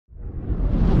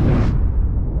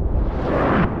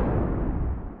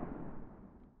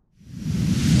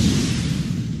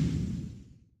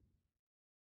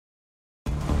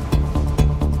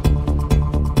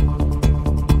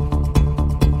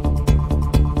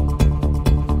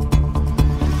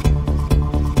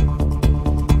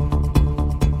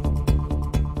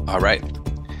All right.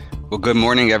 Well, good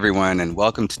morning, everyone, and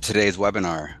welcome to today's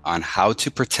webinar on how to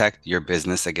protect your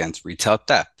business against retail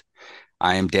theft.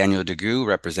 I am Daniel DeGue,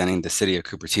 representing the City of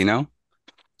Cupertino.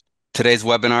 Today's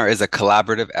webinar is a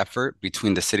collaborative effort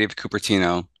between the City of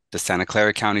Cupertino, the Santa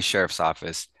Clara County Sheriff's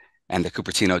Office, and the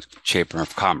Cupertino Chamber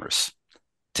of Commerce.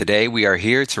 Today, we are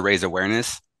here to raise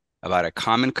awareness about a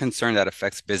common concern that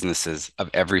affects businesses of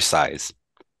every size,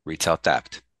 retail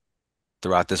theft.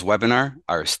 Throughout this webinar,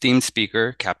 our esteemed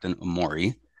speaker, Captain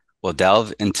Omori, will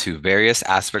delve into various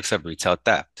aspects of retail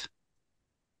theft.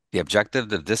 The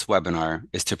objective of this webinar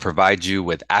is to provide you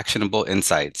with actionable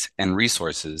insights and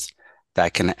resources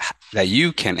that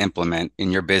you can implement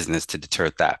in your business to deter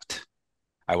theft.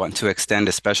 I want to extend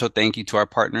a special thank you to our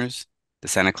partners, the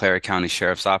Santa Clara County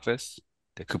Sheriff's Office,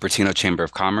 the Cupertino Chamber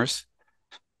of Commerce,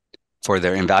 for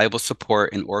their invaluable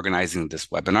support in organizing this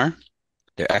webinar.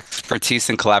 Their expertise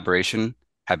and collaboration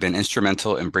have been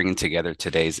instrumental in bringing together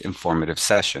today's informative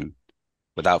session.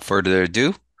 Without further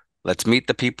ado, let's meet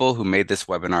the people who made this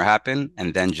webinar happen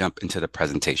and then jump into the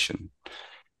presentation.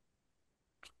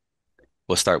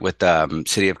 We'll start with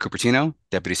City of Cupertino,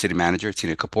 Deputy City Manager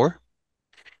Tina Kapoor.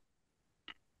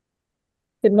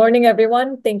 Good morning,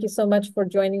 everyone. Thank you so much for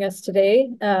joining us today.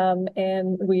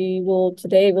 And we'll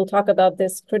talk about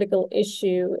this critical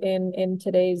issue in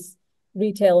today's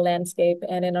retail landscape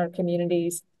and in our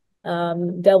communities,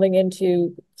 delving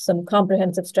into some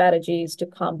comprehensive strategies to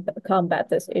combat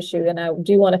this issue. And I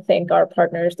do want to thank our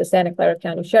partners, the Santa Clara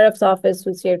County Sheriff's Office,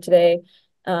 who's here today,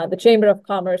 the Chamber of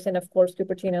Commerce, and of course,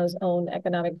 Cupertino's own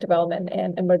economic development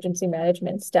and emergency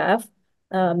management staff,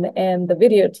 and the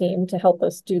video team to help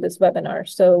us do this webinar.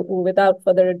 So without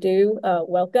further ado,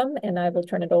 welcome, and I will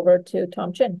turn it over to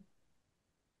Tom Chin.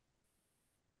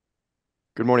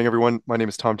 Good morning, everyone. My name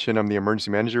is Tom Chin. I'm the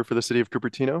emergency manager for the City of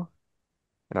Cupertino,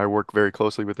 and I work very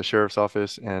closely with the Sheriff's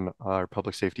Office and our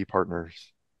public safety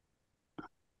partners.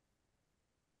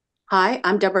 Hi,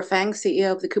 I'm Deborah Fang,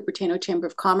 CEO of the Cupertino Chamber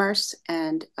of Commerce,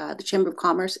 and the Chamber of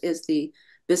Commerce is the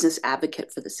business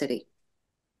advocate for the city.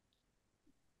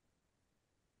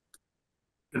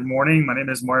 Good morning. My name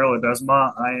is Mario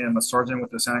Ledesma. I am a sergeant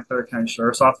with the Santa Clara County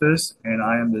Sheriff's Office, and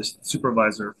I am the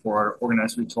supervisor for our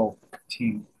organized retail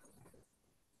team.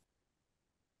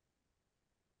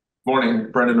 Morning,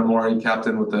 Brendan Omori,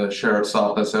 captain with the Sheriff's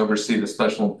Office. I oversee the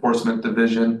Special Enforcement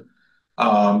Division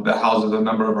that houses a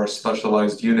number of our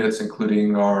specialized units,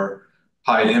 including our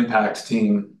high impact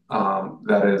team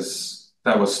that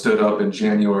was stood up in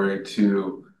January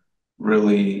to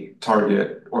really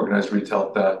target organized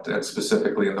retail theft, and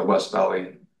specifically in the West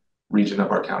Valley region of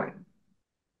our county.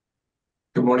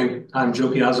 Good morning. I'm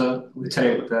Joe Piazza,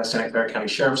 Lieutenant with the Santa Clara County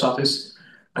Sheriff's Office.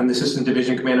 I'm the Assistant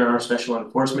Division Commander in our Special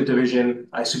Enforcement Division.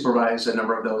 I supervise a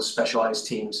number of those specialized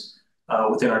teams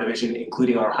within our division,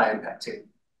 including our high impact team.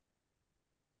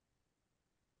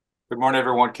 Good morning,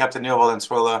 everyone. Captain Neil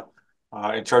Valenzuela,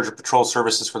 in charge of patrol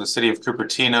services for the City of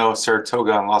Cupertino,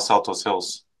 Saratoga, and Los Altos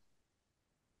Hills.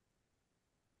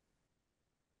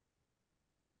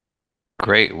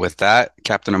 Great. With that,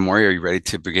 Captain Omori, are you ready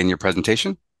to begin your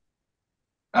presentation?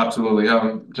 Absolutely.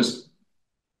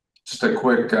 Just a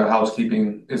quick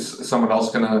housekeeping. Is someone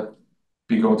else going to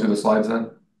be going through the slides then?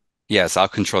 Yes, I'll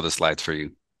control the slides for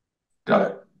you.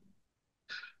 Got it.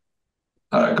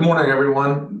 Good morning,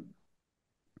 everyone.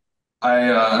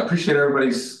 I appreciate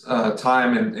everybody's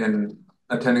time in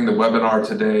attending the webinar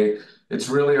today. It's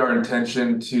really our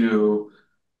intention to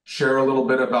share a little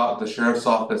bit about the Sheriff's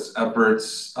Office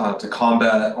efforts to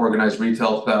combat organized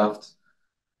retail theft,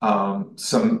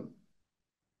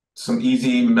 some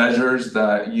easy measures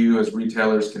that you as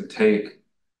retailers can take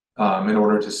in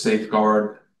order to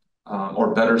safeguard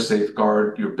or better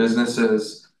safeguard your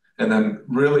businesses. And then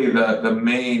really the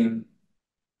main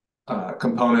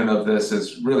component of this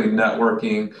is really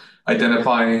networking,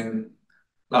 identifying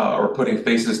or putting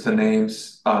faces to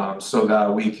names so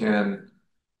that we can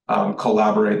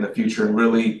collaborate in the future. And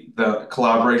really the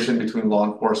collaboration between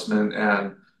law enforcement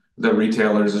and the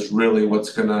retailers is really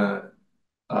what's going to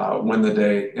win the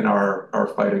day in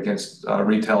our fight against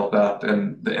retail theft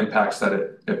and the impacts that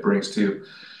it brings to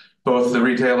both the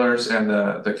retailers and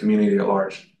the community at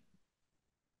large.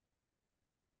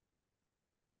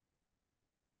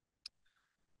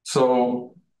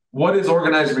 So what is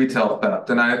organized retail theft?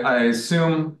 And I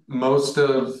assume most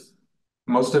of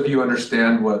you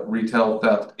understand what retail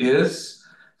theft is.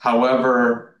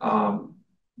 However,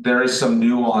 there is some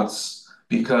nuance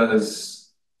because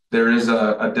there is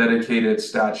a dedicated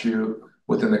statute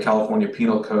within the California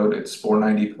Penal Code. It's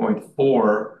 490.4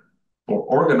 for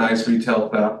organized retail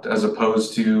theft as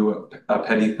opposed to a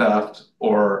petty theft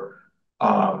or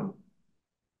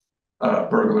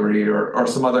burglary or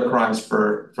some other crimes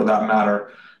for that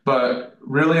matter. But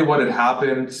really what had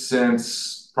happened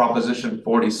since Proposition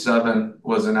 47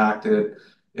 was enacted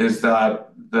is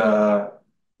that the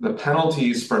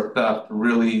penalties for theft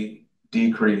really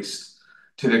decreased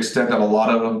to the extent that a lot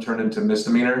of them turned into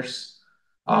misdemeanors,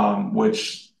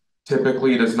 which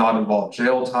typically does not involve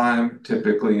jail time,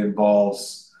 typically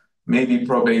involves maybe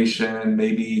probation,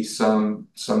 maybe some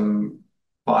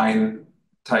fine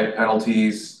type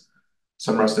penalties,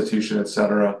 some restitution,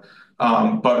 etc.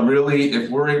 But really, if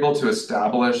we're able to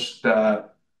establish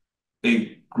that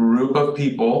a group of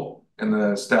people, and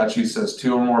the statute says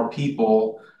two or more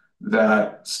people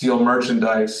that steal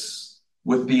merchandise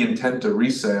with the intent to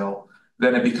resale,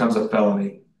 then it becomes a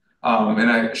felony. And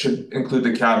I should include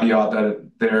the caveat that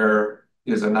there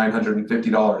is a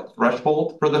 $950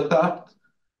 threshold for the theft.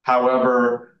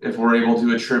 However, if we're able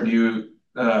to attribute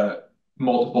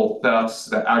multiple thefts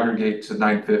that aggregate to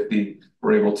 950,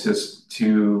 we're able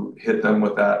to hit them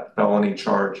with that felony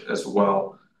charge as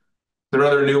well. There are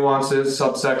other nuances,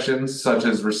 subsections, such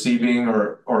as receiving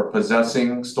or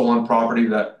possessing stolen property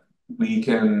that we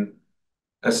can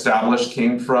establish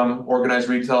came from organized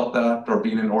retail theft or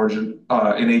being an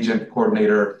agent,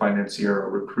 coordinator, financier, or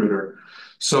recruiter.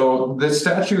 So this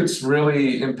statute's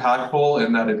really impactful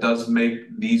in that it does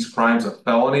make these crimes a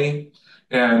felony.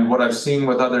 And what I've seen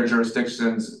with other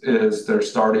jurisdictions is they're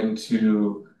starting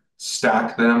to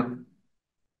stack them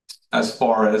as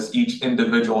far as each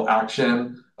individual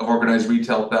action of organized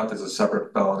retail theft is a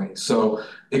separate felony. So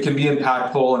it can be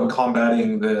impactful in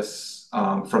combating this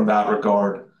from that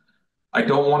regard. I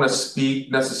don't want to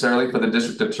speak necessarily for the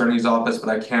district attorney's office, but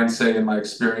I can say in my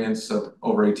experience of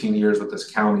over 18 years with this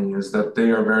county is that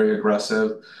they are very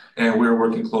aggressive and we're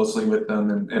working closely with them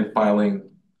and filing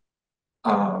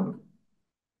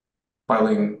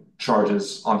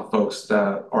charges on folks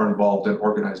that are involved in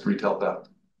organized retail theft.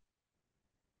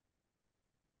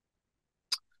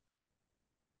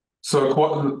 So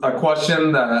a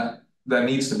question that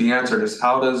needs to be answered is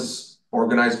how does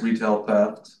organized retail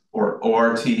theft or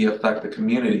ORT affect the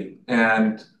community?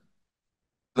 And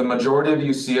the majority of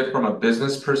you see it from a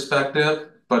business perspective,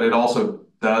 but it also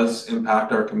does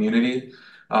impact our community.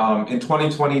 In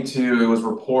 2022, it was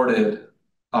reported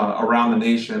around the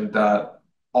nation that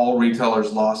all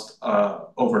retailers lost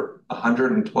over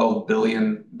 $112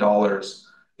 billion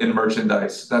in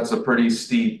merchandise. That's a pretty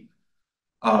steep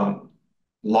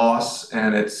loss,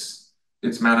 and it's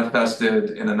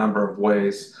manifested in a number of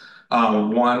ways.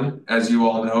 One, as you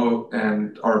all know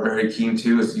and are very keen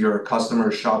to, is your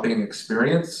customer shopping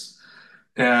experience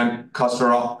and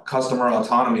customer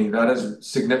autonomy. That has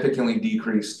significantly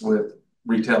decreased with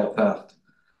retail theft.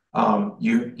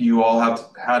 You all have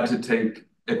had to take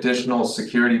additional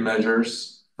security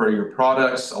measures for your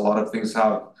products. A lot of things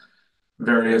have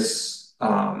various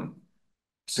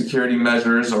security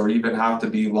measures or even have to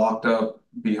be locked up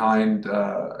behind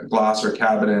glass or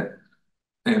cabinet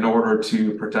in order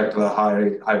to protect the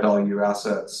high value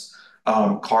assets.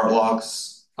 Cart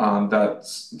locks,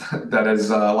 that is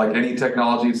like any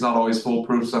technology, it's not always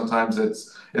foolproof. Sometimes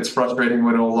it's frustrating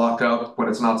when it'll lock up when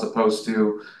it's not supposed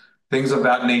to. Things of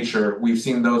that nature, we've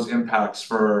seen those impacts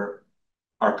for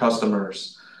our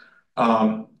customers.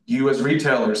 You as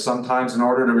retailers, sometimes in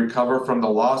order to recover from the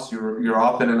loss, you're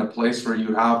often in a place where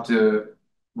you have to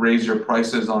raise your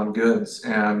prices on goods,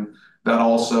 and that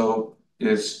also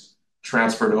is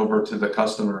transferred over to the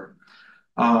customer.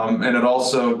 And it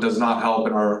also does not help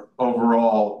in our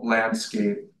overall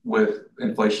landscape with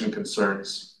inflation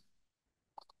concerns.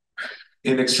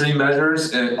 In extreme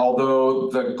measures, although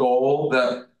the goal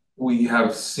that we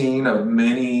have seen of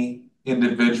many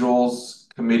individuals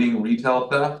committing retail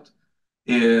theft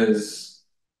is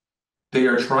they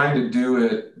are trying to do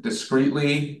it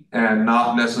discreetly and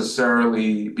not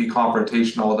necessarily be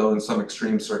confrontational, although in some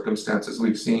extreme circumstances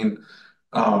we've seen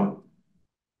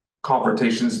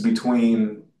confrontations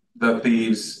between the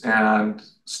thieves and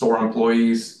store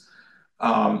employees.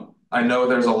 I know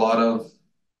there's a lot of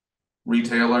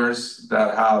retailers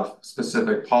that have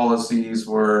specific policies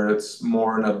where it's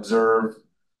more an observe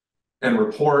and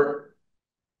report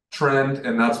trend,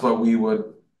 and that's what we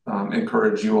would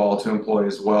encourage you all to employ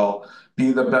as well.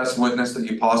 Be the best witness that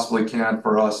you possibly can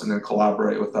for us and then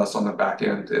collaborate with us on the back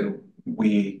end, and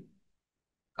we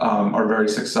are very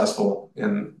successful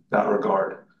in that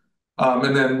regard.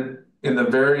 And then in the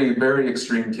very, very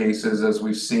extreme cases, as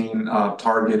we've seen,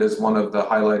 Target is one of the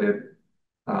highlighted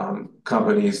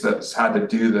companies that's had to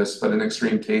do this, but in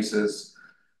extreme cases,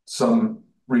 some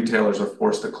retailers are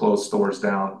forced to close stores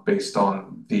down based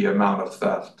on the amount of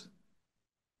theft.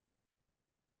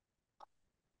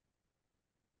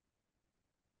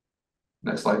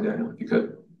 Next slide, Daniel, if you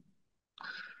could.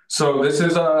 So this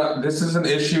is an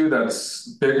issue that's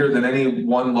bigger than any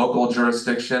one local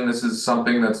jurisdiction. This is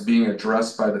something that's being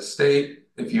addressed by the state.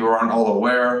 If you aren't all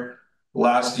aware,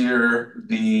 last year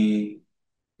the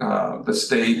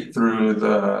state through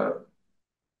the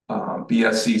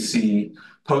BSCC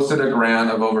posted a grant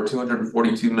of over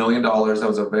 $242 million that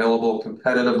was available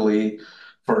competitively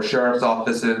for sheriff's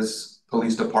offices,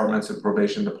 police departments, and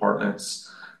probation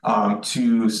departments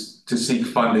to seek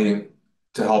funding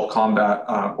to help combat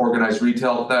organized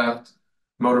retail theft,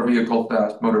 motor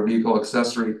vehicle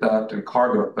accessory theft, and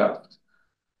cargo theft.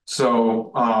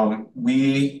 So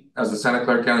we, as the Santa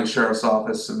Clara County Sheriff's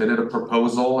Office, submitted a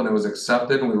proposal and it was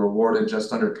accepted, and we were awarded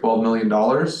just under $12 million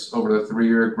over the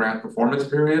 3-year grant performance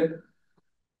period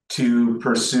to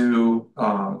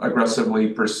aggressively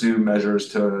pursue measures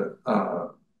to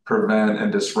prevent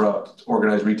and disrupt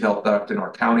organized retail theft in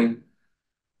our county.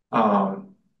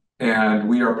 And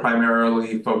we are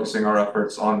primarily focusing our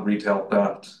efforts on retail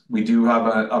theft. We do have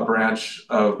a branch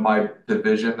of my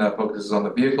division that focuses on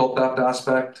the vehicle theft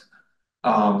aspect.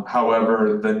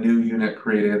 However, the new unit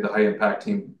created, the high impact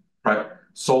team,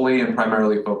 solely and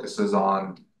primarily focuses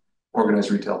on organized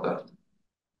retail theft.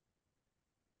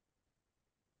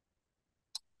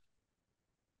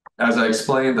 As I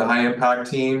explained, the high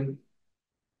impact team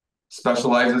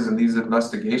specializes in these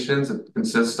investigations. It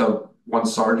consists of one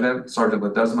Sergeant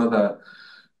Ledesma,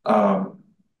 that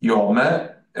you all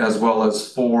met, as well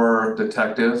as 4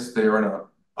 detectives. They are in an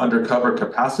undercover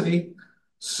capacity,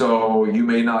 so you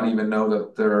may not even know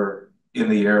that they're in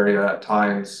the area at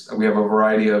times. We have a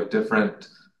variety of different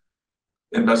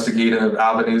investigative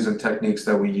avenues and techniques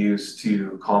that we use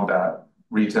to combat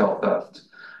retail theft.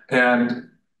 And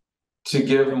to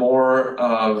give more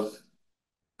of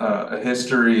a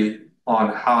history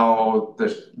on how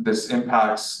this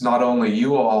impacts not only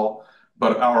you all,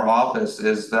 but our office,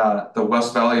 is that the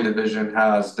West Valley Division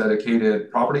has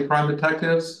dedicated property crime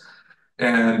detectives,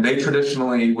 and they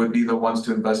traditionally would be the ones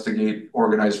to investigate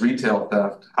organized retail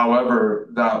theft. However,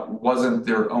 that wasn't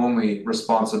their only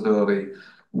responsibility.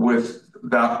 With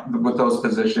those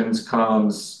positions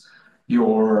comes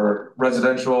your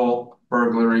residential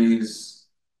burglaries,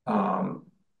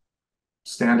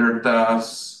 standard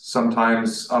thefts,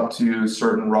 sometimes up to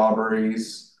certain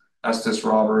robberies, Estes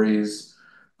robberies,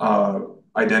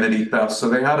 identity theft. So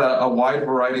they had a wide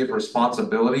variety of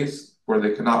responsibilities where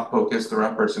they could not focus their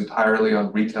efforts entirely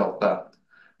on retail theft.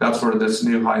 That's where this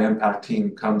new high impact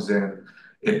team comes in.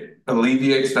 It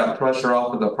alleviates that pressure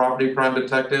off of the property crime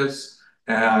detectives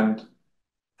and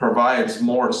provides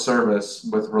more service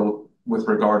with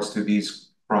regards to these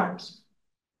crimes.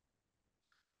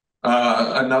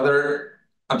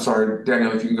 I'm sorry,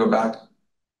 Daniel, if you can go back.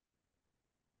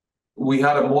 We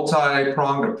had a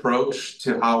multi-pronged approach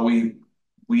to how we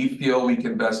feel we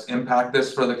can best impact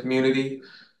this for the community.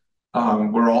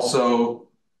 We're also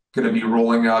going to be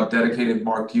rolling out dedicated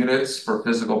marked units for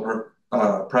physical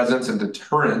presence and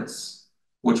deterrence,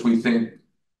 which we think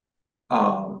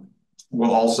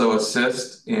will also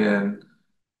assist in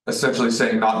essentially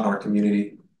saying not in our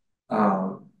community.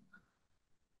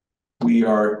 We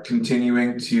are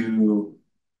continuing to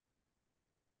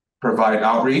provide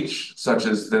outreach, such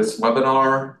as this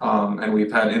webinar, and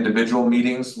we've had individual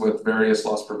meetings with various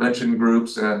loss prevention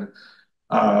groups and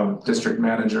district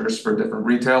managers for different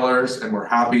retailers, and we're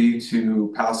happy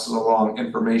to pass along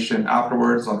information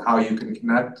afterwards on how you can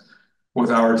connect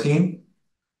with our team.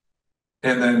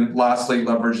 And then lastly,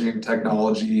 leveraging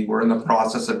technology. We're in the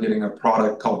process of getting a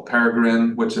product called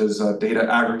Peregrine, which is a data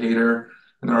aggregator.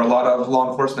 And there are a lot of law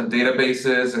enforcement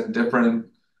databases and different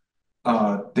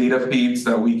data feeds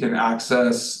that we can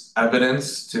access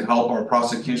evidence to help our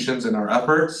prosecutions and our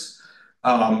efforts.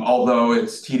 Although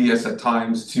it's tedious at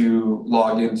times to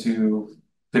log into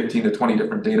 15 to 20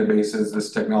 different databases,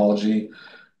 this technology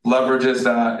leverages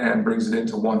that and brings it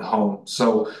into one home.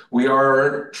 So we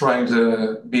are trying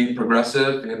to be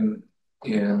progressive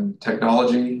in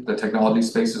technology, the technology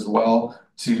space as well,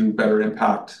 to better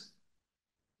impact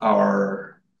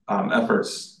our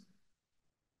efforts.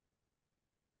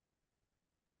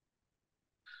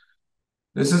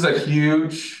 This is a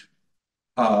huge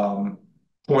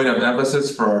point of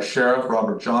emphasis for our sheriff,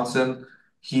 Robert Johnson.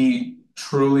 He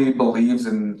truly believes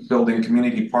in building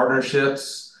community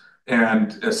partnerships,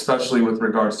 and especially with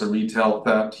regards to retail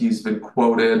theft. He's been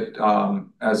quoted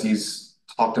as he's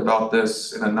talked about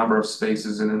this in a number of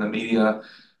spaces and in the media,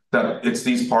 that it's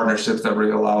these partnerships that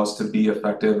really allow us to be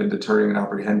effective in deterring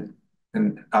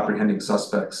and apprehending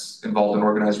suspects involved in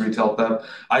organized retail theft.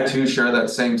 I too share that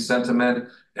same sentiment,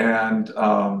 and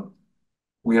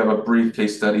we have a brief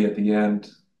case study at the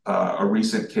end, a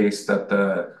recent case that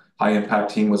the high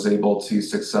impact team was able to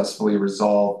successfully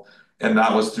resolve, and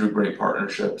that was through great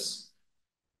partnerships.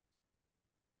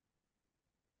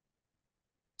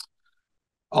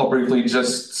 I'll briefly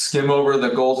just skim over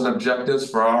the goals and objectives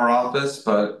for our office,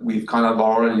 but we've kind of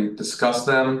already discussed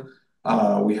them.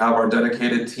 We have our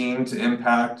dedicated team to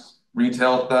impact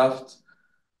retail theft,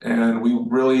 and we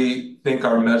really think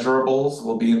our measurables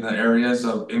will be in the areas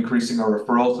of increasing our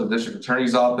referrals to the district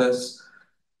attorney's office,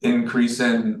 increase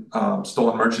in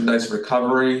stolen merchandise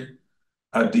recovery,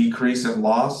 a decrease in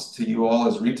loss to you all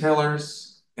as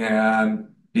retailers, and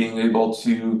being able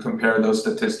to compare those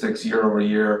statistics year over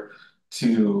year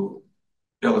to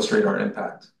illustrate our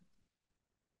impact.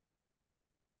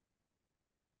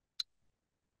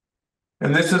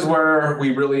 And this is where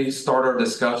we really start our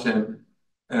discussion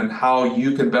and how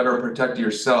you can better protect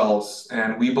yourselves.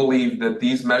 And we believe that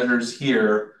these measures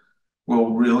here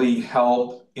will really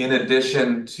help, in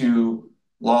addition to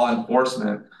law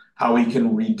enforcement, how we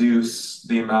can reduce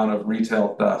the amount of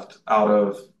retail theft out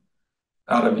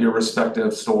of your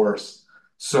respective stores.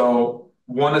 So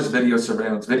one is video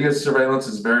surveillance. Video surveillance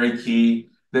is very key.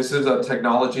 This is a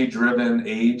technology-driven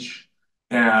age,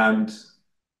 and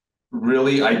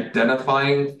really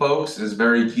identifying folks is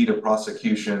very key to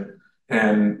prosecution.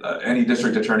 And any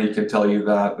district attorney can tell you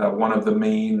that one of the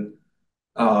main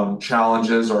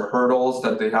challenges or hurdles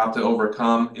that they have to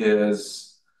overcome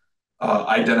is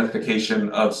identification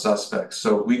of suspects.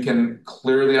 So we can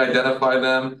clearly identify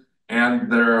them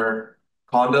and their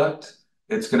conduct.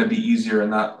 It's going to be easier,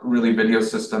 and that really video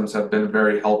systems have been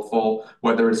very helpful,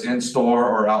 whether it's in store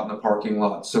or out in the parking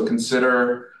lot. So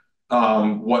consider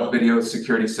what video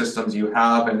security systems you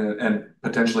have and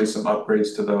potentially some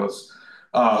upgrades to those.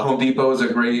 Home Depot is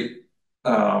a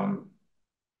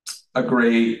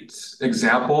great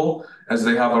example, as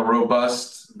they have a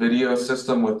robust video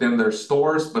system within their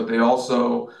stores, but they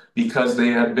also, because they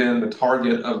had been the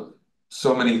target of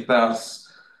so many thefts,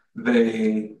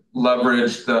 they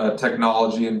leveraged the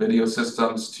technology and video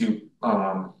systems to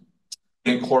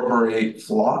incorporate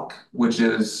Flock, which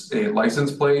is a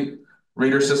license plate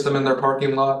reader system in their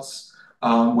parking lots,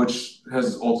 which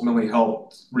has ultimately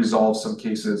helped resolve some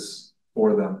cases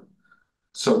for them.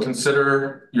 So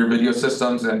consider your video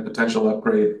systems and potential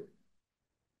upgrade.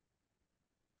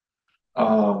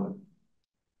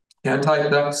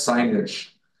 Anti-theft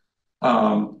signage,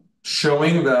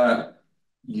 showing that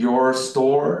your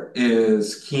store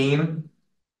is keen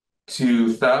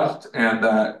to theft and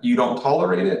that you don't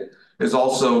tolerate it is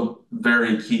also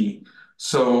very key.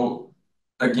 So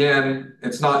again,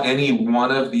 it's not any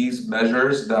one of these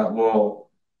measures that will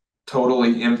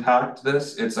totally impact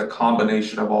this. It's a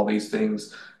combination of all these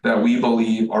things that we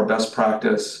believe are best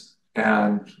practice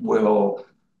and will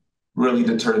really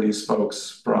deter these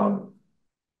folks from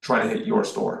trying to hit your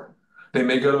store. They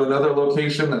may go to another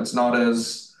location that's not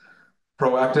as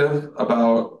proactive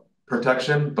about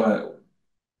protection, but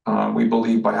we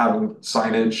believe by having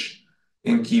signage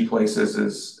in key places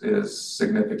is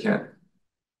significant.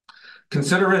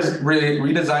 Consider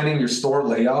redesigning your store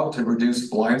layout to reduce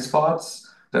blind spots.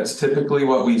 That's typically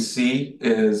what we see,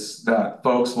 is that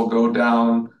folks will go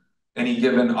down any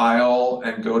given aisle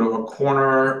and go to a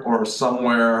corner or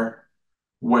somewhere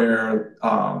where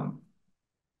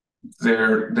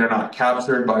they're not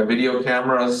captured by video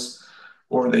cameras,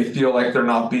 or they feel like they're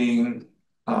not being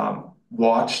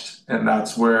watched, and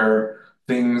that's where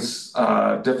things,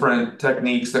 different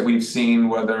techniques that we've seen,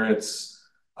 whether it's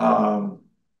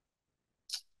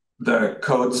the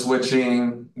code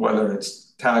switching, whether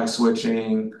it's tag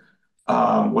switching,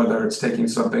 whether it's taking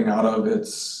something out of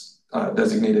its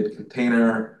designated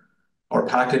container or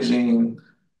packaging.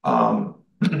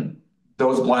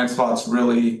 Those blind spots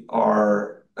really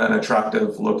are an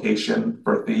attractive location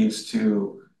for thieves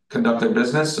to conduct their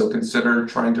business. So consider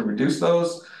trying to reduce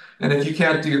those. And if you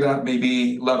can't do that,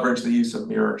 maybe leverage the use of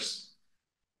mirrors.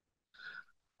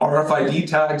 RFID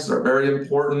tags are very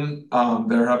important.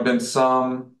 There have been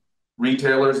some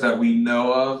retailers that we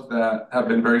know of that have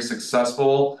been very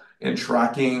successful in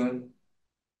tracking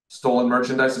stolen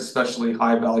merchandise, especially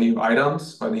high value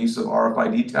items, by the use of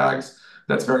RFID tags.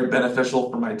 That's very beneficial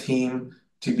for my team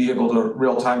to be able to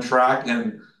real-time track.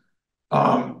 And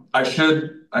I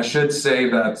should say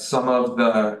that some of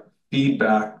the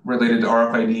feedback related to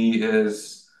RFID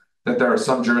is that there are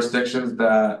some jurisdictions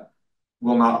that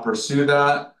will not pursue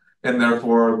that, and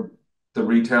therefore the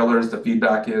retailers, the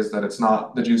feedback is that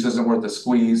the juice isn't worth the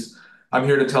squeeze. I'm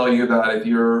here to tell you that if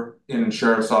you're in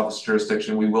sheriff's office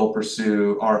jurisdiction, we will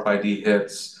pursue RFID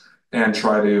hits and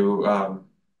try to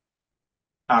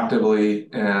actively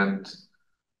and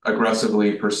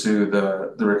aggressively pursue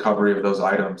the recovery of those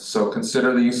items. So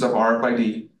consider the use of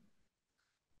RFID.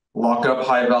 lock up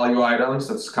high value items.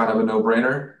 That's kind of a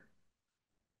no-brainer.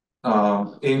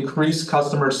 Increase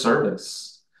customer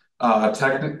service.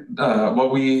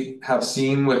 What we have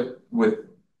seen with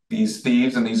these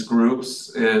thieves and these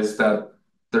groups is that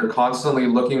they're constantly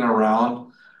looking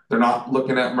around. They're not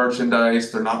looking at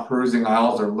merchandise. They're not perusing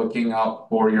aisles. They're looking out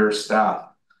for your staff.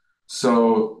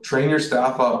 So train your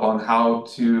staff up on how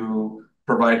to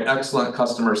provide excellent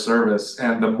customer service.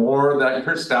 And the more that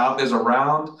your staff is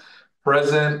around,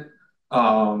 present,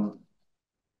 um,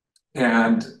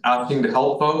 and asking to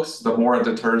help folks, the more it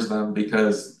deters them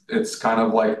because it's kind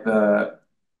of like the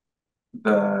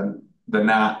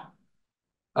gnat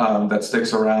that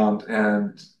sticks around,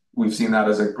 and we've seen that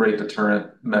as a great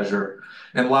deterrent measure.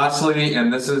 And lastly,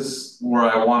 and this is where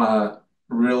I want to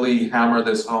really hammer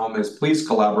this home, is please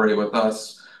collaborate with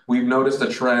us. We've noticed a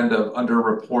trend of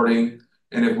underreporting,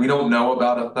 and if we don't know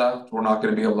about a theft, we're not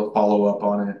going to be able to follow up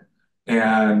on it.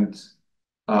 And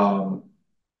um,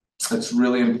 it's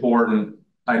really important.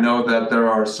 I know that there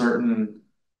are certain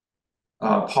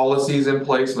policies in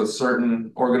place with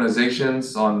certain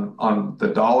organizations on the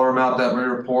dollar amount that we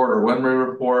report or when we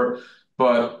report,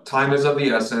 but time is of the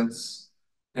essence.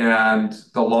 And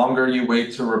the longer you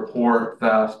wait to report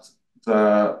theft,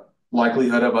 the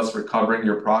likelihood of us recovering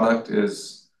your product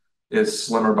is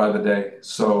slimmer by the day.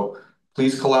 So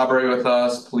please collaborate with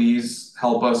us. Please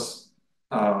help us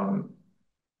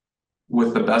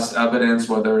with the best evidence,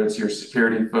 whether it's your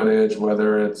security footage,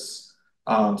 whether it's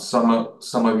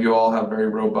some of you all have very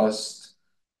robust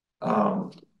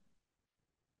um,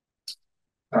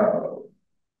 uh,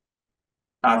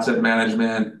 asset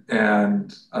management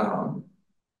and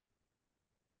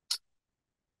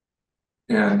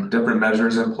different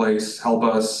measures in place. Help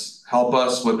us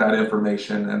with that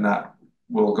information, and that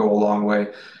will go a long way.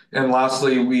 And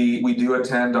lastly, we do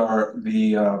attend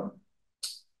the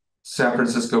San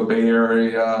Francisco Bay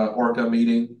Area Orca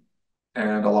meeting,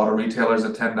 and a lot of retailers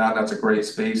attend that. That's a great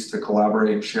space to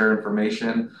collaborate and share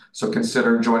information. So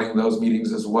consider joining those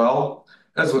meetings as well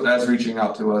as reaching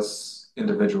out to us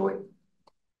individually.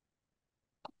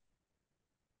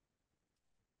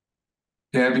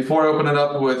 And before I open it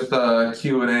up with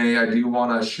Q&A, I do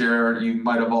want to share, you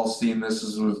might have all seen this,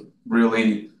 was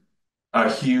really a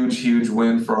huge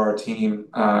win for our team.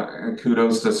 And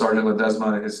kudos to Sergeant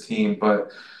Ledesma and his team.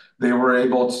 But they were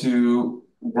able to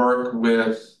work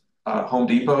with Home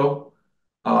Depot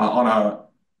on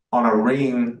a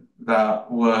ring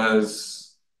that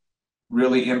was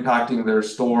really impacting their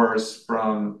stores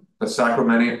from the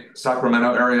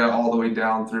Sacramento area all the way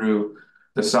down through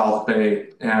the South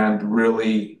Bay, and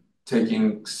really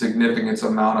taking significant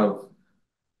amount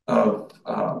of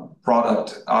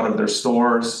product out of their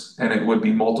stores, and it would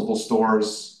be multiple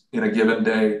stores in a given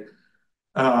day.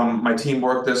 My team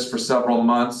worked this for several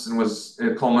months, and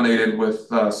it culminated with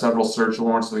several search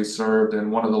warrants that we served.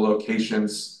 And one of the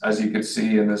locations, as you could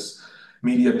see in this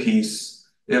media piece,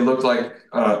 it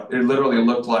literally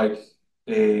looked like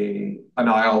an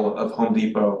aisle of Home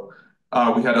Depot.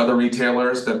 We had other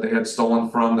retailers that they had stolen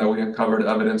from that we uncovered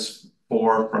evidence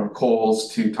for, from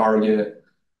Kohl's to Target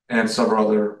and several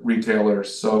other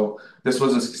retailers. So this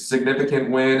was a significant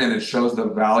win, and it shows the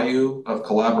value of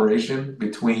collaboration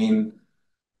between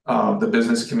the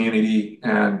business community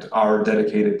and our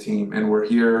dedicated team. And we're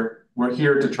here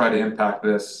to try to impact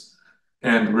this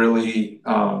and really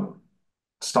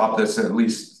stop this, at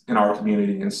least in our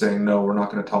community, and saying, no, we're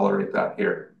not going to tolerate that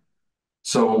here.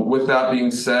 So with that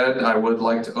being said, I would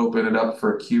like to open it up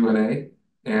for Q&A.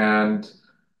 And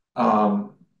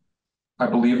um, I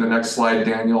believe the next slide,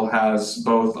 Daniel, has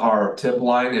both our tip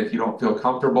line. If you don't feel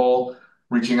comfortable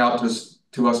reaching out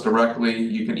to us directly,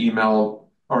 you can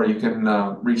email, or you can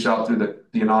reach out through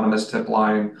the anonymous tip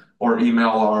line, or email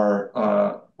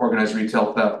our organized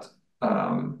retail theft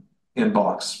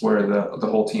inbox, where the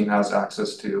whole team has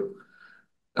access to.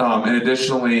 And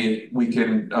additionally, we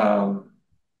can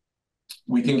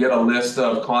get a list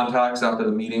of contacts after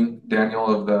the meeting, Daniel,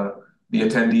 of the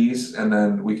attendees, and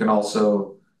then we can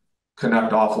also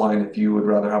connect offline if you would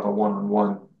rather have a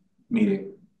one-on-one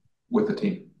meeting with the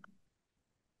team.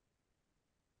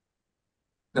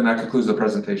 And that concludes the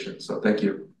presentation. So thank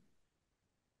you.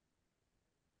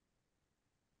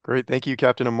 Great. Thank you,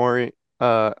 Captain Amori.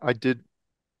 I did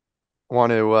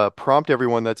want to prompt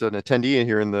everyone that's an attendee in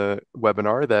here in the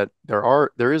webinar that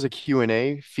there is a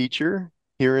Q&A feature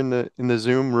here in the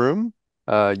Zoom room.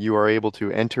 You are able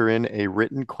to enter in a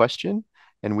written question,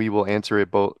 and we will answer it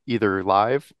both either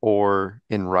live or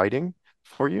in writing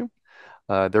for you.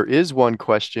 There is one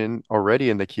question already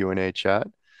in the Q&A chat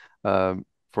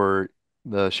for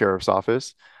the sheriff's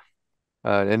office.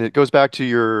 And it goes back to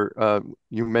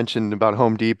you mentioned about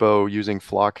Home Depot using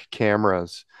flock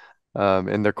cameras.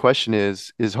 And their question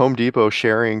is Home Depot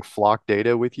sharing flock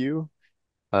data with you?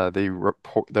 The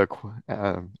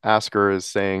asker is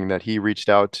saying that he reached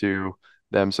out to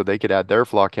them so they could add their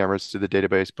flock cameras to the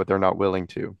database, but they're not willing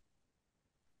to.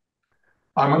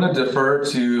 I'm going to defer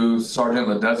to Sergeant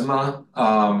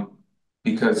Ledesma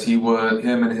because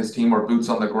him and his team were boots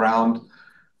on the ground.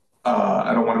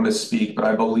 I don't want to misspeak, but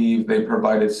I believe they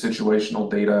provided situational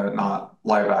data, not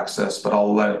live access. But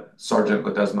I'll let Sergeant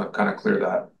Ledesma kind of clear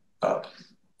that up.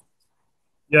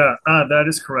 Yeah, that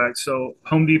is correct. So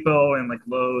Home Depot and like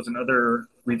Lowe's and other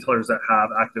retailers that have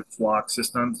active flock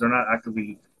systems, they're not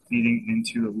actively feeding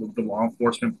into the law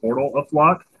enforcement portal of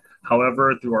flock.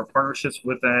 However, through our partnerships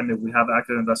with them, if we have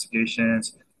active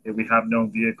investigations, if we have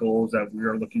known vehicles that we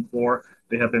are looking for,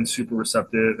 they have been super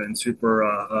receptive and super.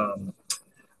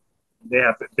 They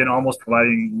have been almost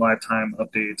providing lifetime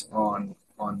updates on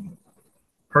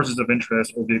persons of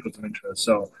interest or vehicles of interest.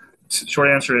 So, short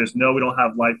answer is no, we don't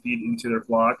have live feed into their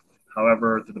flock.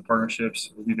 However, through the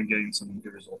partnerships, we've been getting some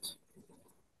good results.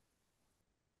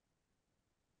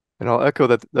 And I'll echo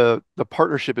that the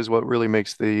partnership is what really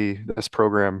makes this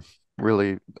program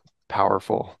really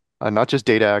powerful. Not just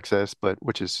data access, but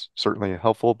which is certainly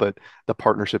helpful, but the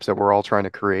partnerships that we're all trying to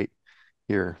create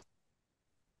here.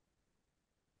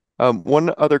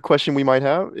 One other question we might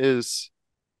have is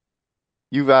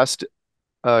you've asked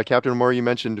Captain Moore, you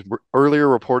mentioned earlier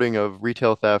reporting of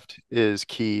retail theft is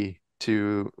key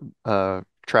to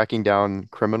tracking down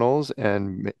criminals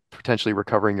and potentially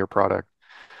recovering your product.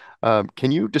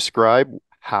 Can you describe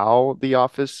how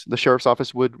the sheriff's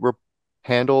office would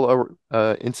handle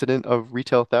a incident of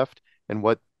retail theft and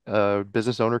what a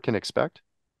business owner can expect?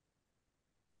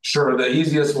 Sure. The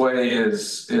easiest way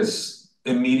is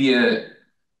immediate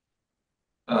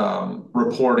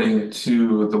reporting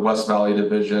to the West Valley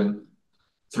Division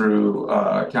through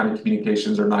county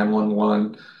communications or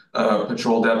 911.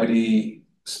 Patrol deputy,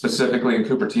 specifically in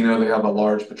Cupertino, they have a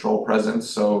large patrol presence,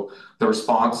 so the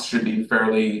response should be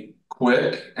fairly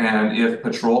quick. And if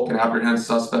patrol can apprehend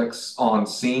suspects on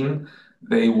scene,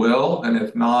 they will. And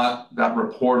if not, that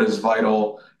report is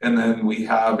vital. And then we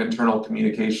have internal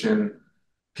communication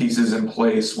pieces in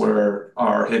place where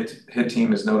our hit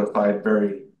team is notified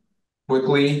very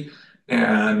quickly.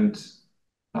 And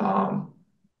um,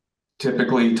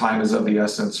 typically time is of the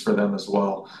essence for them as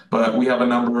well. But we have a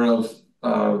number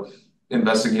of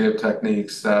investigative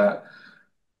techniques that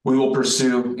we will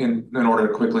pursue in order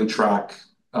to quickly track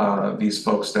these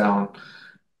folks down.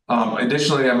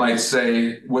 Additionally, I might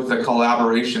say with the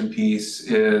collaboration piece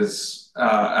is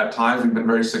at times we've been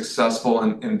very successful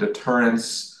in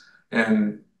deterrence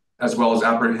and as well as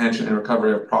apprehension and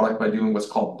recovery of product by doing what's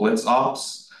called blitz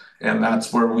ops. And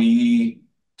that's where we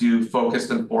do focused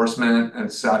enforcement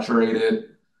and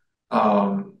saturated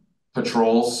um,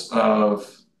 patrols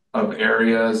of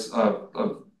areas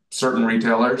of certain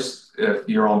retailers. If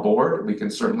you're on board, we can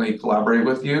certainly collaborate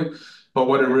with you. But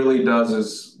what it really does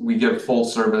is we give full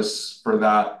service for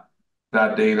that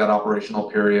day, that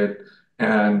operational period,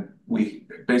 and we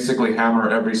basically hammer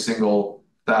every single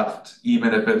theft,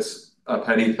 even if it's a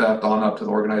petty theft on up to the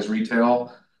organized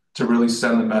retail, to really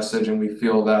send the message. And we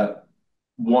feel that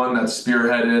one that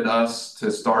spearheaded us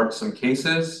to start some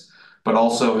cases, but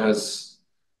also has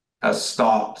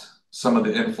stopped some of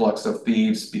the influx of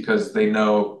thieves because they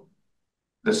know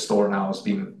this store now is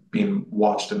being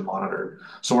watched and monitored.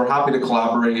 So we're happy to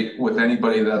collaborate with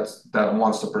anybody that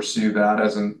wants to pursue that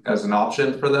as an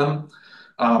option for them.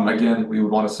 Again, we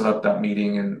would want to set up that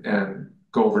meeting and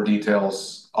go over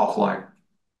details offline.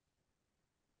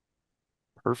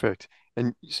 Perfect.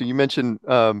 And so you mentioned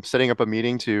setting up a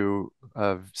meeting to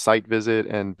site visit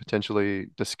and potentially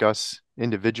discuss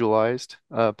individualized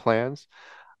plans.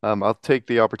 I'll take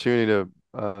the opportunity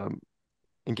to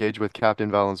engage with Captain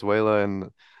Valenzuela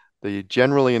and the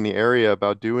generally in the area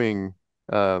about doing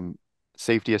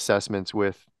safety assessments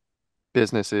with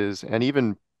businesses and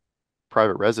even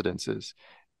private residences.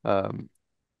 Um,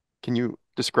 can you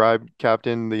describe,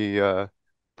 Captain, the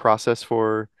process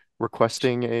for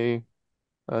requesting a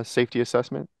safety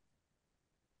assessment?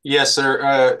 Yes,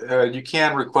 sir. You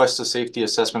can request a safety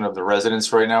assessment of the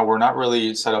residents right now. We're not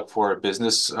really set up for a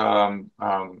business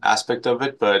aspect of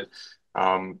it, but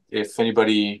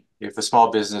if a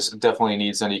small business definitely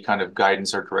needs any kind of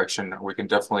guidance or direction, we can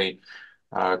definitely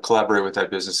collaborate with that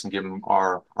business and give them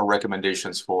our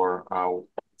recommendations for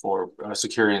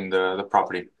securing the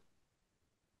property.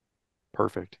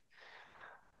 Perfect.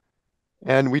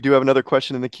 And we do have another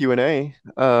question in the Q&A.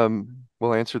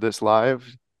 We'll answer this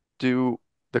live.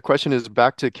 The question is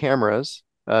back to cameras.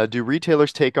 Do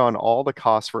retailers take on all the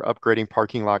costs for upgrading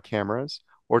parking lot cameras,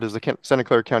 or does the Santa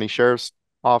Clara County Sheriff's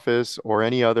Office or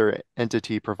any other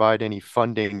entity provide any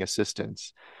funding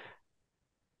assistance?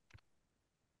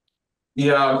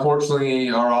 Yeah, unfortunately,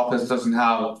 our office doesn't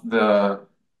have the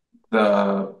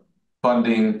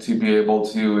funding to be able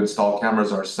to install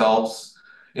cameras ourselves.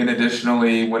 And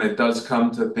additionally, when it does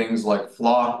come to things like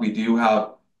flock, we do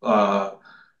have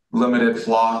limited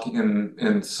flock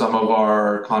in some of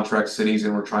our contract cities,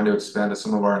 and we're trying to expand to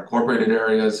some of our incorporated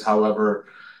areas. However,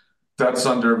 that's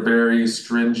under very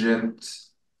stringent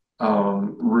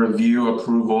review,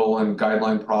 approval, and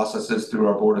guideline processes through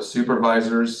our Board of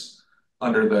Supervisors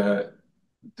under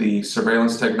the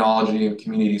Surveillance Technology and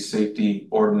Community Safety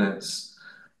Ordinance.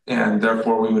 And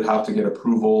therefore, we would have to get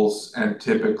approvals, and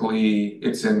typically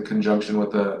it's in conjunction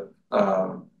with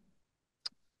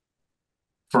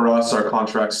for us, our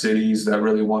contract cities that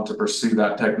really want to pursue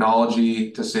that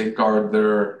technology to safeguard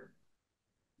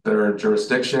their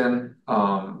jurisdiction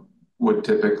would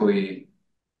typically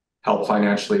help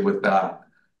financially with that.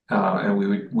 And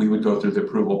we would go through the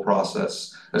approval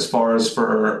process. As far as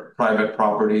for private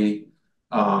property,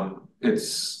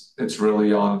 it's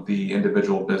really on the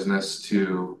individual business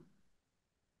to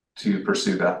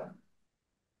pursue that.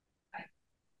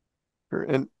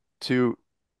 And to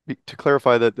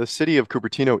clarify that the city of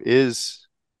Cupertino is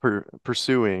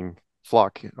pursuing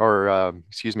flock or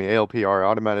excuse me,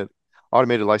 ALPR,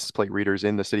 automated license plate readers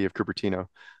in the city of Cupertino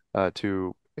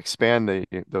to expand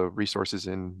the resources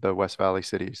in the West Valley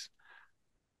cities.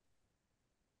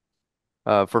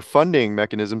 For funding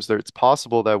mechanisms, it's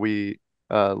possible that we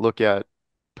look at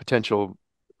potential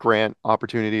grant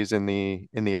opportunities in the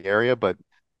area, but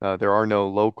there are no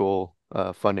local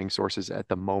funding sources at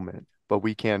the moment. But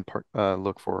we can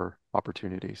look for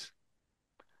opportunities.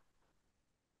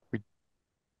 We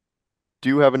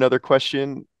do have another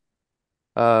question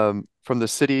from the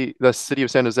city of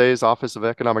San Jose's Office of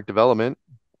Economic Development.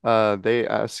 They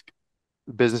ask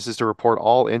businesses to report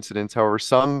all incidents. However,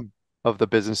 some of the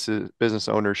business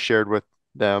owners shared with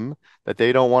them that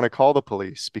they don't want to call the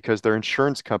police because their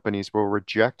insurance companies will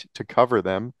reject to cover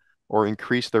them or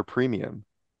increase their premium.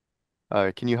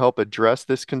 Can you help address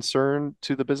this concern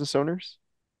to the business owners?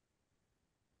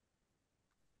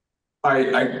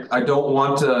 I don't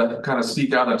want to kind of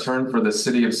speak out of turn for the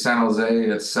city of San Jose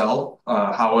itself.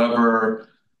 However,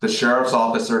 the sheriff's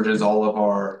office urges all of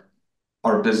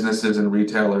our businesses and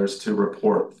retailers to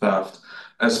report theft.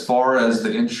 As far as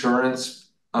the insurance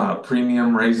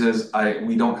premium raises,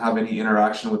 we don't have any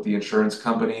interaction with the insurance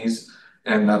companies,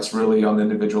 and that's really on the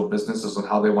individual businesses on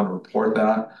how they want to report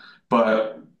that.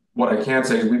 But what I can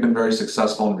say is we've been very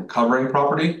successful in recovering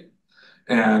property,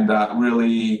 and that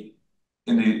really,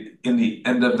 in the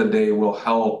end of the day, will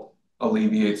help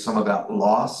alleviate some of that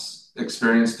loss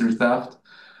experienced through theft.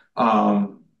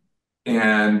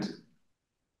 And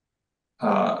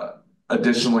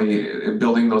additionally,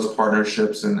 building those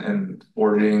partnerships and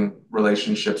forging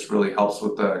relationships really helps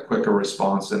with the quicker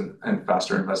response and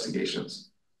faster investigations.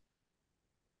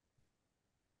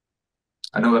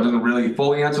 I know that doesn't really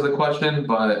fully answer the question,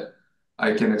 but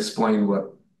I can explain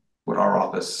what our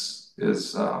office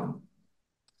is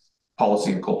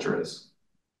policy and culture is.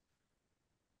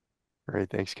 All right,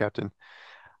 thanks, Captain.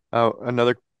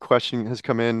 Another question has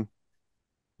come in.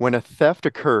 When a theft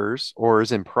occurs or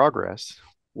is in progress,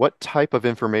 what type of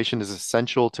information is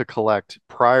essential to collect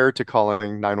prior to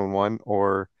calling 911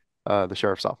 or the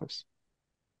sheriff's office?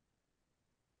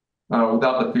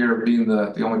 Without the fear of being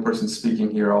the only person speaking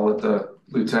here, I'll let the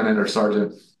lieutenant or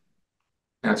sergeant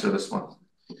answer this one.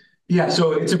 Yeah,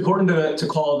 so it's important to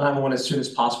call 911 as soon as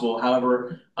possible.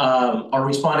 However, our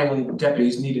responding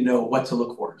deputies need to know what to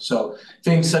look for. So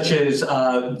things such as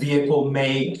vehicle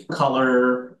make,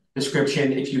 color,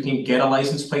 description. If you can get a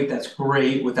license plate, that's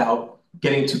great without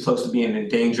getting too close to being in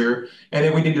danger. And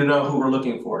then we need to know who we're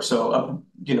looking for. So,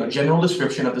 general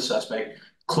description of the suspect,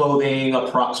 clothing,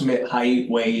 approximate height,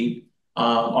 weight,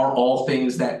 are all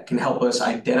things that can help us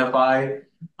identify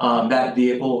that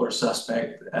vehicle or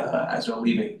suspect as they're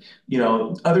leaving.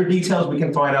 Other details we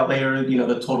can find out later,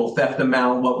 the total theft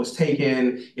amount, what was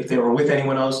taken, if they were with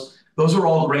anyone else. Those are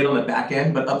all great on the back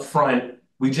end, but up front,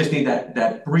 we just need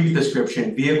that brief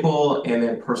description, vehicle, and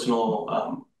then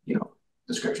personal,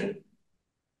 description.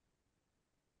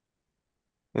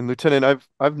 And Lieutenant,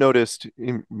 I've noticed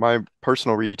in my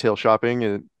personal retail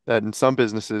shopping that in some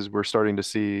businesses we're starting to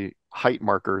see height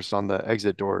markers on the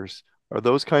exit doors. Are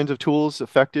those kinds of tools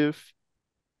effective?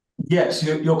 Yes,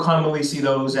 you'll commonly see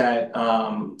those at,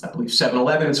 I believe,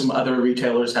 7-Eleven and some other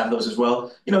retailers have those as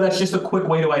well. That's just a quick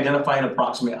way to identify an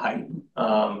approximate height.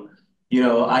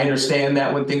 I understand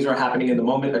that when things are happening in the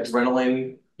moment,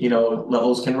 adrenaline,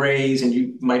 levels can raise and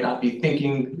you might not be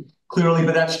thinking clearly,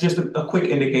 but that's just a quick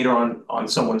indicator on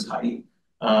someone's height.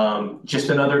 Just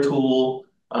another tool.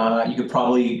 You could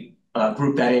probably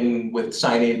group that in with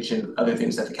signage and other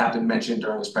things that the captain mentioned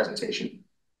during his presentation.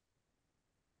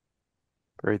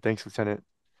 Great. Thanks, Lieutenant.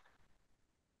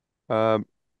 Um,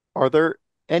 are there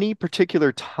any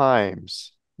particular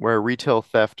times where retail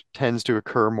theft tends to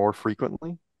occur more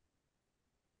frequently?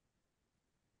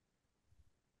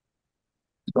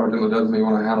 Sergeant Ledesma, you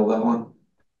want to handle that one?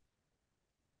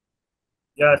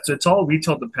 Yeah, it's all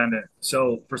retail dependent.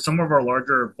 So for some of our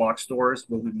larger box stores,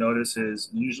 what we've noticed is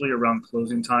usually around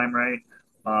closing time, right?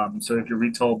 So if your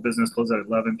retail business closes at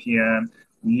 11 p.m.,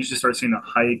 we usually start seeing a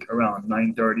hike around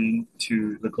 9:30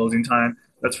 to the closing time.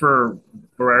 That's for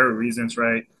variety of reasons,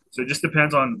 right? So it just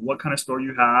depends on what kind of store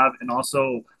you have and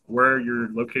also where you're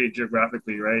located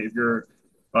geographically, right? If you're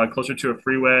closer to a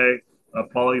freeway,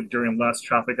 probably during less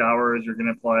traffic hours, you're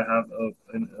going to probably have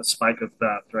a spike of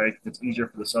theft, right? It's easier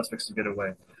for the suspects to get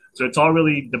away. So it's all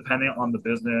really dependent on the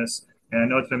business. And I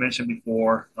know it's been mentioned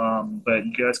before, but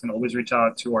you guys can always reach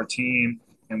out to our team,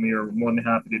 and we are more than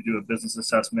happy to do a business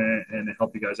assessment and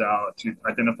help you guys out to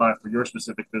identify for your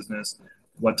specific business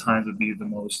what times would be the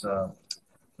most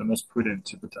prudent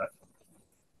to protect.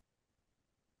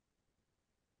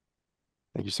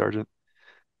 Thank you, Sergeant.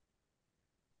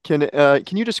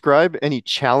 Can you describe any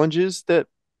challenges that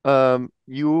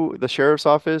you, the sheriff's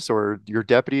office, or your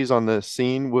deputies on the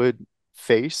scene would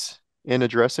face in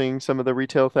addressing some of the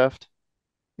retail theft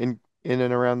in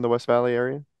and around the West Valley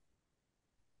area?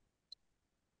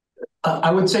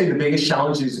 I would say the biggest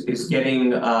challenge is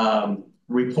getting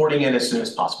reporting in as soon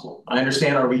as possible. I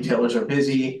understand our retailers are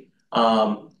busy.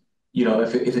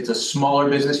 If it's a smaller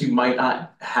business, you might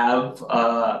not have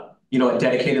a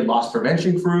dedicated loss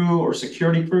prevention crew or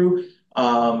security crew.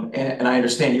 And I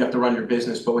understand you have to run your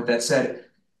business, but with that said,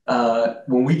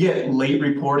 when we get late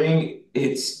reporting,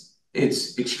 it's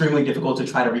extremely difficult to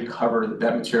try to recover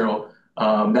that material.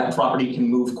 That property can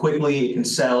move quickly, it can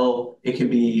sell, it can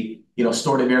be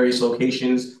stored at various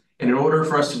locations. And in order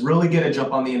for us to really get a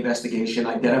jump on the investigation,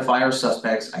 identify our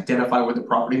suspects, identify where the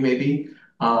property may be,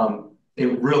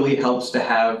 it really helps to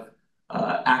have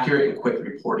accurate and quick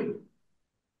reporting.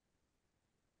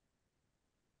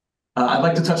 I'd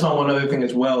like to touch on one other thing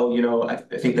as well. I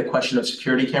think the question of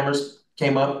security cameras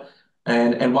came up,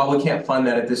 and while we can't fund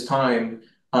that at this time,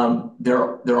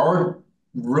 there are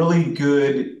really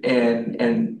good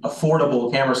and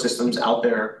affordable camera systems out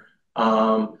there.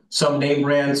 Some name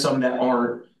brands, some that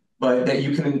aren't, but that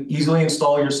you can easily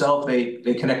install yourself. They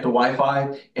connect to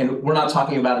Wi-Fi, and we're not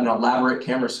talking about an elaborate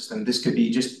camera system. This could be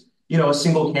just a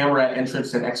single camera at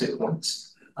entrance and exit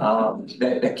points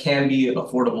that can be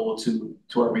affordable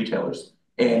to our retailers.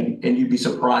 And you'd be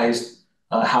surprised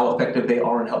how effective they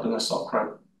are in helping us solve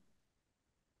crime.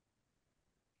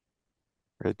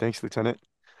 Great, thanks, Lieutenant.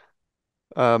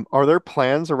 Are there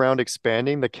plans around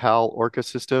expanding the Cal Orca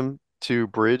system to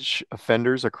bridge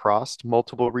offenders across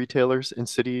multiple retailers in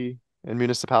city and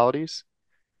municipalities?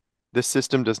 This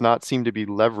system does not seem to be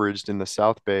leveraged in the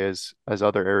South Bay as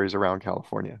other areas around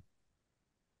California.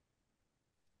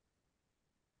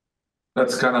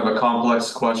 That's kind of a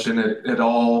complex question. It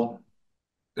all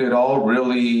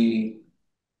really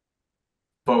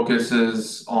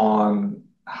focuses on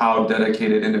how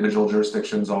dedicated individual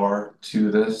jurisdictions are to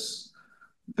this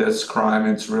crime.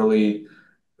 It's really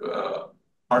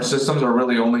our systems are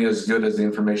really only as good as the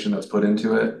information that's put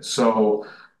into it. So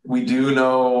we do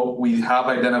know we have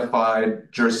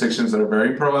identified jurisdictions that are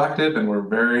very proactive, and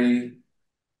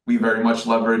we very much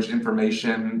leverage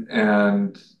information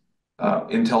and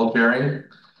intel sharing.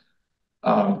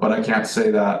 But I can't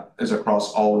say that is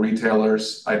across all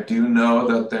retailers. I do know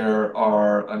that there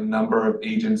are a number of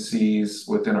agencies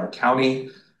within our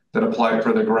county that applied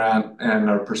for the grant and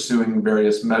are pursuing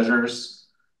various measures,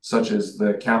 such as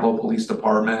the Campbell Police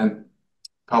Department,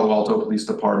 Palo Alto Police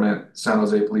Department, San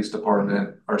Jose Police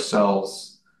Department,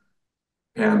 ourselves,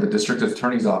 and the District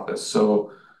Attorney's Office.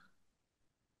 So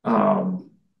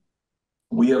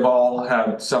we have all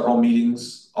had several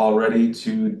meetings already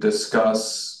to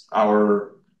discuss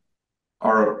our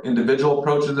individual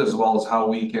approaches as well as how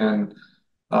we can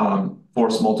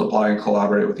force multiply and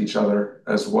collaborate with each other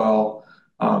as well.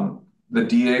 The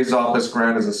DA's office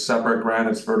grant is a separate grant.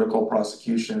 It's vertical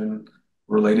prosecution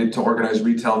related to organized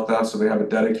retail theft. So they have a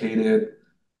dedicated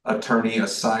attorney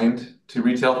assigned to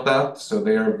retail theft. So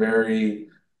they are very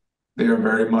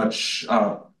much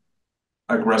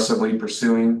aggressively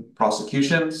pursuing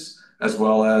prosecutions, as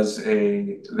well as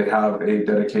they have a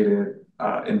dedicated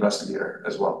investigator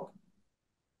as well.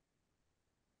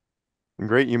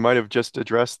 Great. You might have just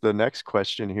addressed the next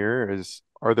question here is,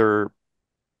 are there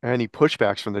any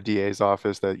pushbacks from the DA's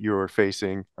office that you are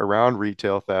facing around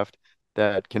retail theft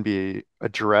that can be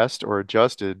addressed or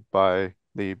adjusted by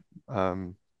the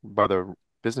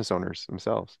business owners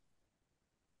themselves?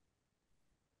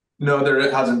 No,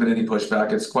 there hasn't been any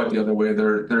pushback. It's quite the other way.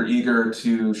 They're eager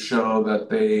to show that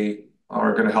they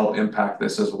are going to help impact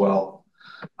this as well.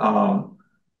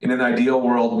 In an ideal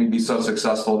world, we'd be so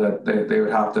successful that they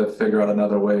would have to figure out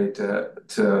another way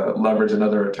to leverage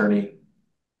another attorney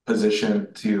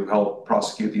position to help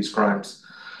prosecute these crimes.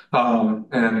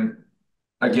 And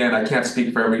again, I can't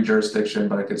speak for every jurisdiction,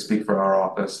 but I can speak for our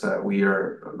office that we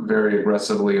are very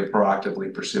aggressively and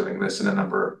proactively pursuing this in a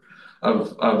number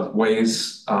of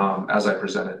ways, as I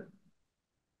presented.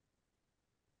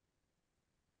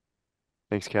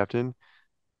 Thanks, Captain.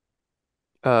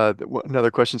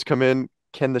 Another question's come in.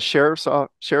 Can the sheriff's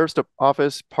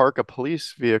office park a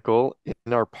police vehicle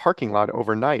in our parking lot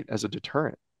overnight as a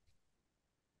deterrent?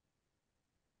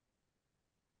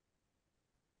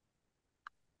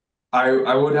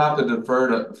 I would have to defer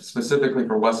to specifically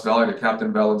for West Valley to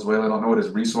Captain Valenzuela. I don't know what his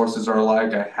resources are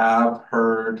like. I have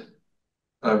heard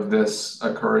of this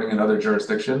occurring in other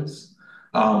jurisdictions,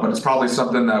 but it's probably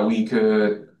something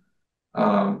that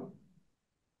um,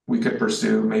 we could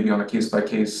pursue maybe on a case by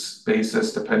case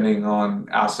basis, depending on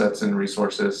assets and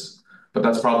resources. But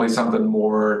that's probably something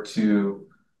more to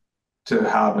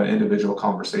have an individual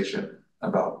conversation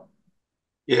about.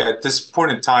 Yeah, at this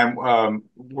point in time,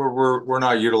 we're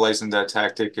not utilizing that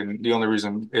tactic, and the only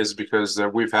reason is because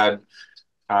we've had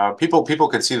people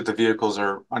can see that the vehicles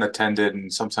are unattended,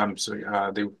 and sometimes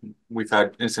we've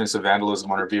had incidents of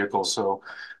vandalism on our vehicles. So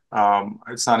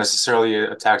it's not necessarily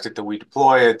a tactic that we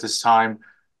deploy at this time,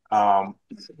 um,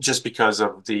 just because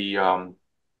of the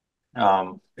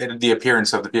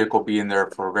appearance of the vehicle being there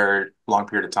for a very long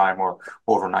period of time or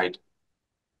overnight.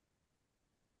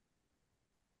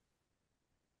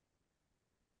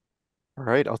 All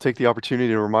right, I'll take the opportunity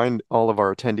to remind all of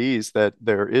our attendees that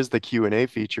there is the Q&A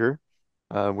feature.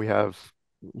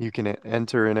 You can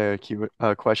enter in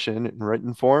a question in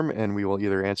written form, and we will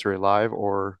either answer it live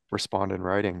or respond in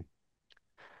writing.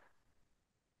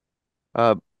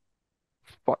 Uh,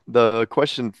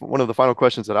 one of the final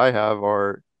questions that I have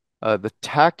are the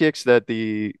tactics that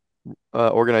the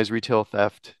organized retail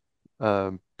theft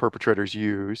perpetrators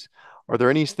use. Are there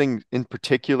anything in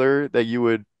particular that you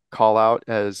would call out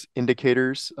as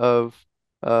indicators of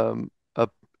a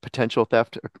potential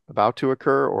theft about to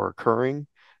occur or occurring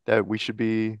that we should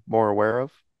be more aware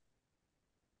of?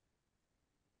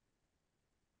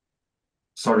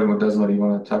 Starting with Desma, do you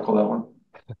want to tackle that one?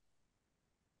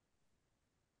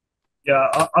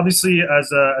 Yeah, obviously,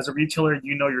 as a retailer,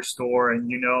 you know your store, and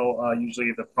you know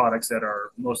usually the products that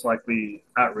are most likely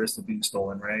at risk of being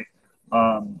stolen, right?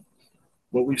 Um,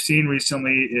 what we've seen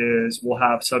recently is we'll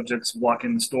have subjects walk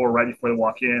in the store right before they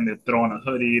walk in. They throw on a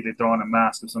hoodie, they throw on a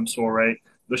mask of some sort, right?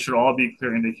 Those should all be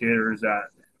clear indicators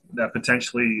that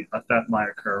potentially a theft might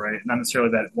occur, right? Not necessarily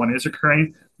that one is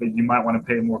occurring, but you might want to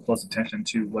pay more close attention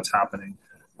to what's happening.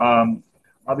 Um,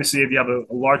 Obviously, if you have a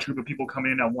large group of people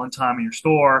coming in at one time in your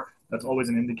store, that's always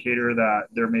an indicator that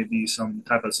there may be some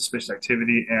type of suspicious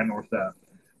activity and or theft.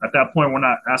 At that point, we're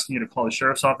not asking you to call the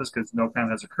sheriff's office because no crime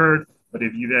has occurred. But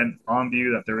if you then on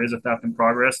view that there is a theft in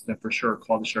progress, then for sure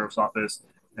call the sheriff's office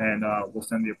and we'll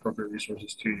send the appropriate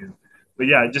resources to you. But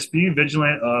yeah, just being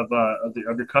vigilant of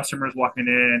your customers walking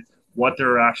in, what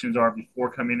their actions are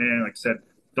before coming in. Like I said,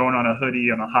 throwing on a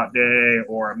hoodie on a hot day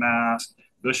or a mask.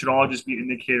 Those should all just be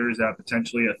indicators that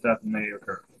potentially a theft may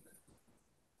occur.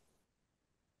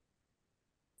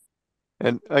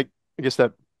 And I guess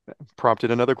that prompted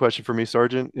another question for me,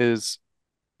 Sergeant, is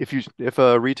if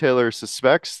a retailer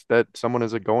suspects that someone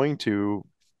is going to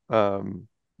um,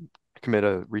 commit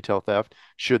a retail theft,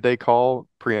 should they call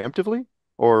preemptively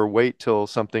or wait till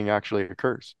something actually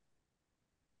occurs?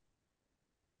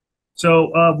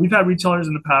 So we've had retailers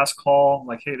in the past call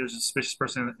like, "Hey, there's a suspicious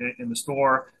person in the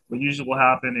store." What usually will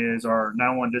happen is our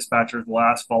 911 dispatchers will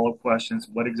ask follow-up questions.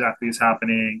 What exactly is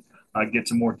happening? Get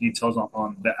some more details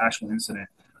on the actual incident.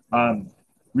 Um,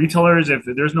 Retailers, if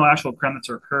there's no actual crime that's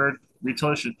occurred,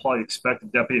 retailers should probably expect the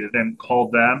deputy to then call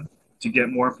them to get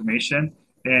more information.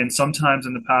 And sometimes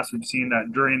in the past, we've seen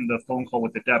that during the phone call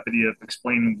with the deputy of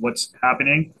explaining what's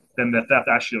happening, then the theft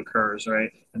actually occurs, right?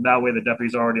 And that way the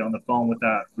deputy's already on the phone with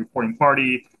that reporting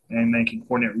party and then can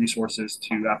coordinate resources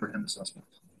to apprehend the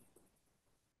suspects.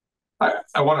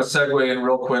 I want to segue in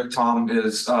real quick, Tom,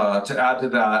 is to add to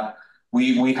that,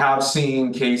 we have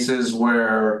seen cases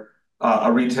where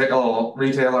a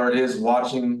retailer is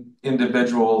watching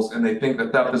individuals and they think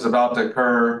that theft is about to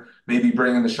occur, maybe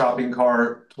bringing the shopping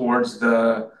cart towards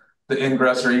the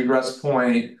ingress or egress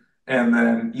point, and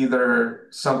then either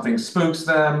something spooks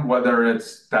them, whether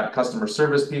it's that customer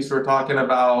service piece we're talking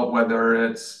about, whether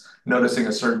it's noticing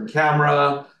a certain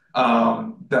camera,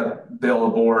 that they'll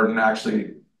abort and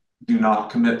actually do not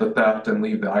commit the theft and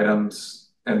leave the items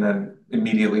and then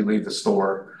immediately leave the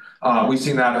store. We've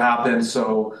seen that happen.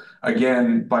 So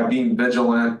again, by being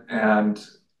vigilant and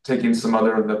taking some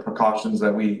other of the precautions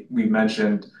that we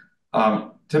mentioned,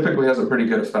 typically has a pretty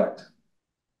good effect.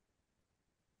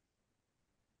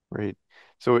 Right.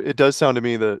 So it does sound to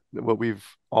me that what we've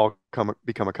all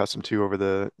become accustomed to over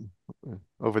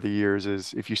the years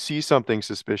is if you see something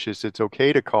suspicious, it's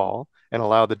okay to call and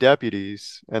allow the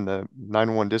deputies and the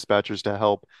 911 dispatchers to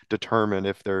help determine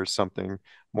if there's something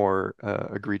more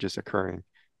egregious occurring.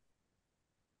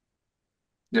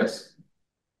 Yes.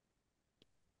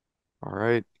 All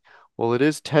right. Well, it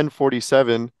is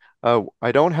 10:47.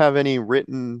 I don't have any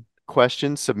written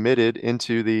questions submitted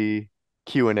into the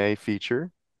Q&A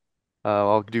feature.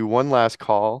 I'll do one last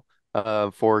call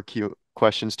for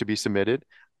questions to be submitted,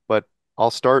 but I'll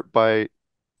start by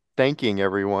thanking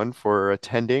everyone for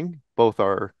attending, both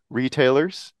our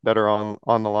retailers that are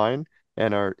on the line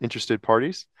and our interested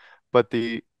parties, but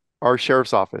our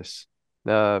sheriff's office.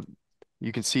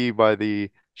 You can see by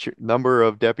the number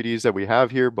of deputies that we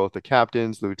have here, both the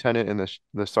captains, the lieutenant, and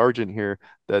the sergeant here,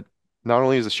 that not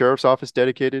only is the sheriff's office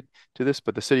dedicated to this,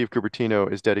 but the city of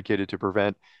Cupertino is dedicated to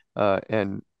prevent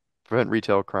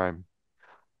retail crime.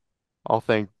 I'll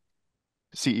thank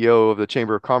CEO of the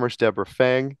Chamber of Commerce, Deborah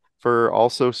Fang, for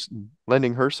also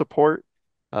lending her support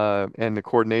and the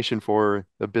coordination for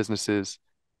the businesses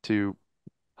to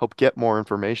help get more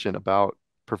information about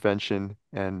prevention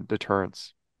and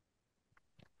deterrence.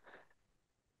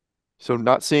 So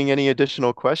not seeing any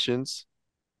additional questions.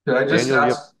 Could I just Daniel,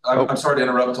 ask, I'm sorry to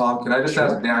interrupt, Tom. Can I just Sure.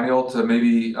 ask Daniel to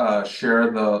maybe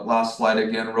share the last slide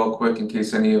again real quick in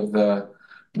case any of the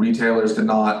retailers did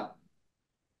not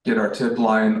get our tip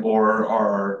line or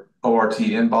our ORT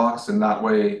inbox, and that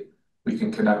way we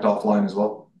can connect offline as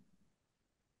well.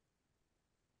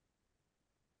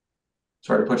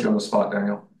 Sorry to put you on the spot,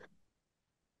 Daniel.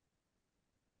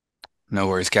 No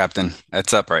worries, Captain.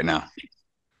 It's up right now.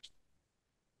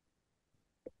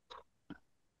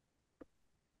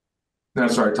 No,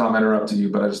 sorry, Tom, I interrupted you,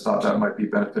 but I just thought that might be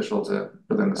beneficial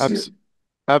for them to see it.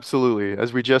 Absolutely.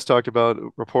 As we just talked about,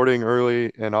 reporting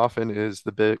early and often is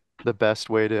the best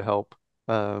way to help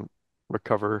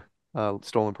recover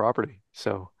stolen property.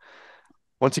 So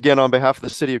once again, on behalf of the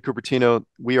city of Cupertino,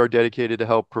 we are dedicated to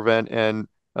help prevent and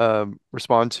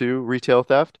respond to retail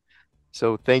theft.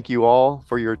 So thank you all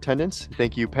for your attendance.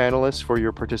 Thank you, panelists, for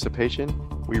your participation.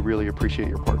 We really appreciate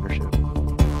your partnership.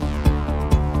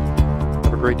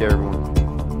 Have a great day, everyone.